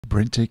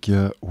BrenTech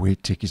here, where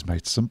tech is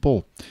made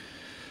simple.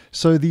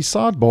 So the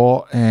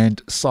sidebar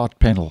and side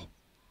panel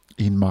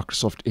in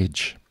Microsoft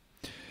Edge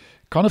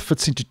kind of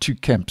fits into two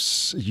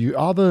camps. You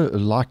either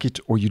like it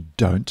or you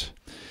don't.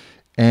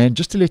 And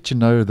just to let you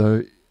know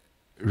though,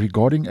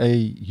 regarding a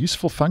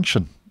useful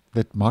function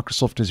that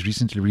Microsoft has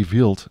recently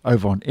revealed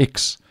over on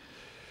X,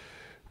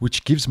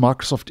 which gives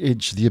Microsoft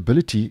Edge the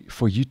ability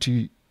for you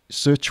to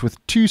search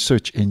with two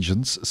search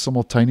engines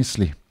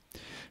simultaneously.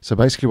 So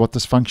basically what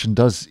this function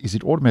does is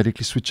it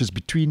automatically switches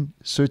between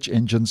search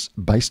engines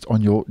based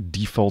on your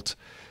default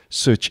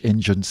search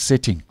engine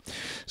setting.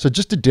 So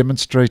just to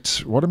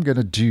demonstrate, what I'm going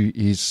to do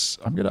is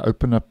I'm going to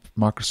open up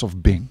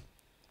Microsoft Bing,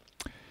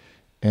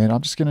 and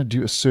I'm just going to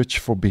do a search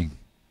for Bing.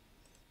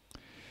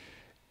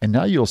 And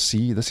now you'll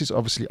see this is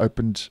obviously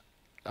opened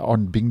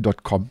on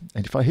bing.com,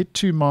 and if I head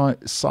to my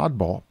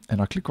sidebar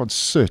and I click on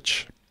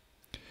search,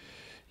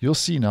 you'll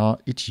see now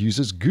it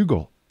uses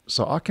Google.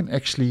 So I can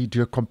actually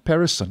do a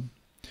comparison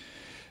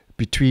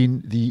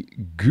between the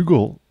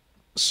Google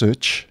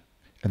search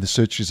and the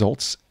search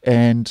results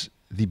and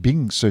the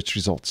Bing search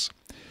results.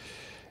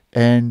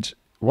 And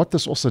what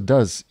this also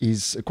does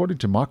is, according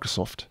to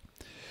Microsoft,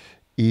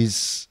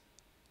 is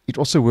it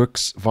also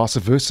works vice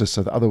versa,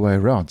 so the other way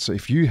around. So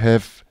if you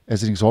have,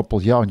 as an example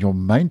here on your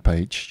main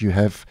page, you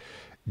have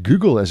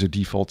Google as your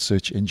default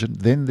search engine,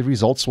 then the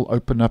results will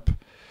open up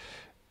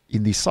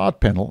in the side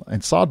panel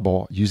and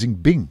sidebar using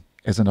Bing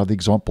as another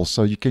example.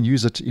 So you can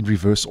use it in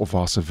reverse or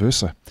vice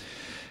versa.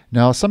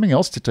 Now, something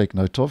else to take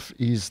note of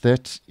is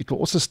that it will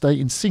also stay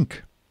in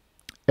sync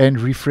and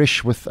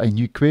refresh with a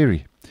new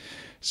query.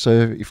 So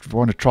if you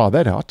want to try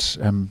that out,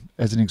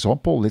 as an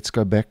example, let's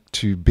go back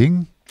to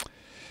Bing.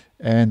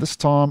 And this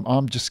time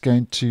I'm just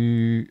going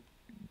to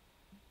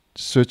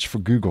search for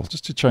Google,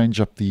 just to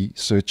change up the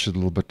search a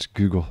little bit,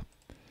 Google.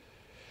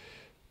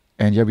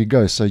 And here we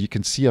go. So you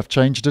can see I've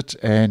changed it.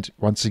 And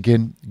once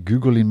again,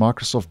 Google in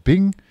Microsoft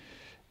Bing.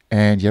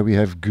 And here we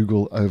have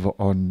Google over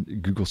on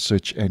Google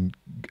Search and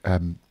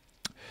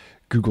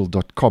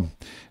google.com.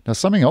 Now,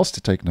 something else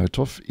to take note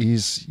of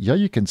is here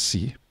you can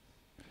see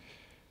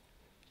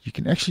you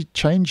can actually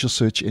change your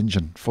search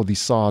engine for the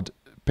side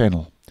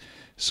panel.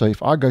 So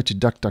if I go to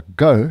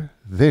DuckDuckGo,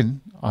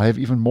 then I have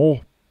even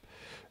more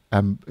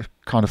kind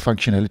of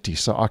functionality.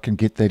 So I can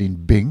get that in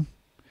Bing,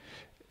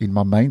 in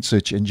my main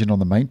search engine on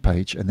the main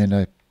page, and then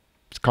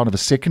it's kind of a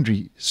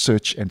secondary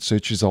search and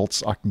search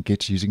results I can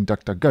get using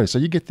DuckDuckGo. So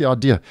you get the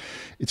idea.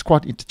 It's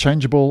quite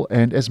interchangeable,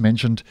 and as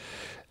mentioned,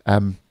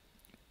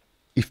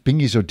 if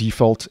Bing is your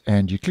default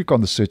and you click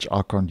on the search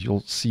icon,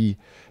 you'll see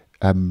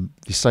the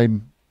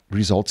same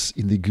results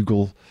in the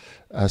Google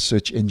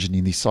search engine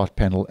in the side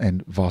panel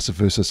and vice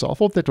versa. So I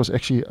thought that was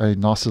actually a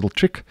nice little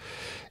trick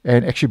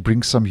and actually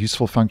brings some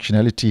useful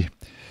functionality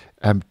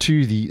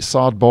to the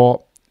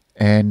sidebar.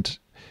 And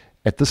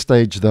at this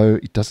stage, though,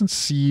 it doesn't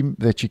seem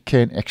that you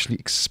can actually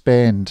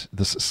expand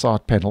this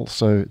side panel.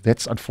 So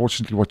that's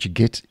unfortunately what you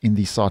get in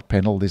the side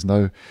panel. There's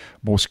no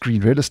more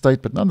screen real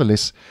estate. But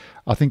nonetheless,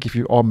 I think if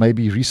you are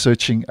maybe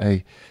researching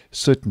a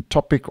certain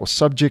topic or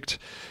subject,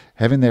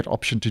 having that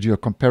option to do a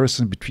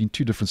comparison between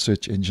two different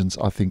search engines,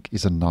 I think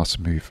is a nice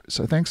move.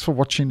 So thanks for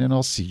watching, and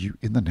I'll see you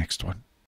in the next one.